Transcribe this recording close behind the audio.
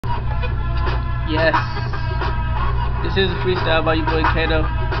Yes. This is a freestyle by your boy Kato.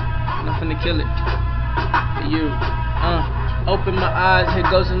 And I'm finna kill it. For you. Open my eyes, here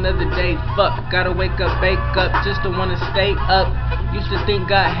goes another day. Fuck, gotta wake up, bake up, just to wanna stay up. Used to think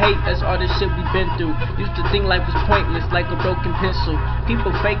God hate us, all this shit we been through. Used to think life was pointless, like a broken pencil.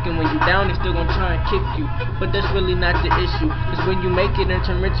 People faking when you down, they still gonna try and kick you. But that's really not the issue. Cause when you make it and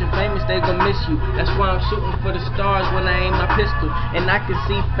turn rich and famous, they gon' miss you. That's why I'm shooting for the stars when I aim my pistol. And I can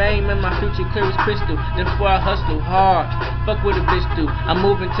see fame in my future clear as crystal. Therefore I hustle hard, fuck what a bitch do. I'm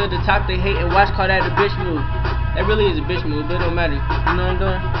moving to the top, they hate and watch, call that a bitch move. That really is a bitch move, but it don't matter. You know what I'm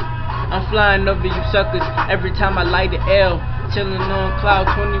doing? I'm flying over you suckers every time I light the L. Chillin' on cloud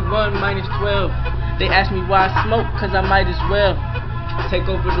 21 minus 12. They ask me why I smoke, cause I might as well take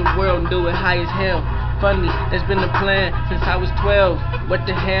over the world and do it high as hell. Funny, that's been the plan since I was 12. What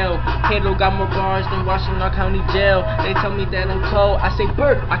the hell? Kato got more bars than Washington County Jail. They tell me that I'm cold, I say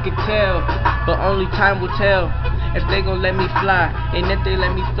Bert, I can tell. But only time will tell if they gon' let me fly. And if they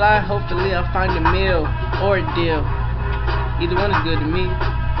let me fly, hopefully I'll find a meal or a deal. Either one is good to me.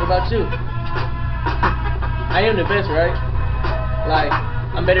 What about you? I am the best, right? Like,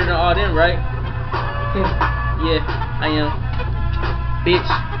 I'm better than all them, right? Yeah, I am. Bitch.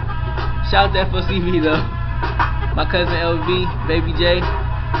 Shout out to FOCB though. My cousin LB, Baby J.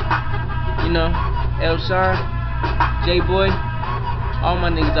 You know, L Shine, J Boy. All my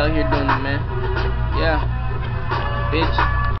niggas out here doing it, man. Yeah. Bitch.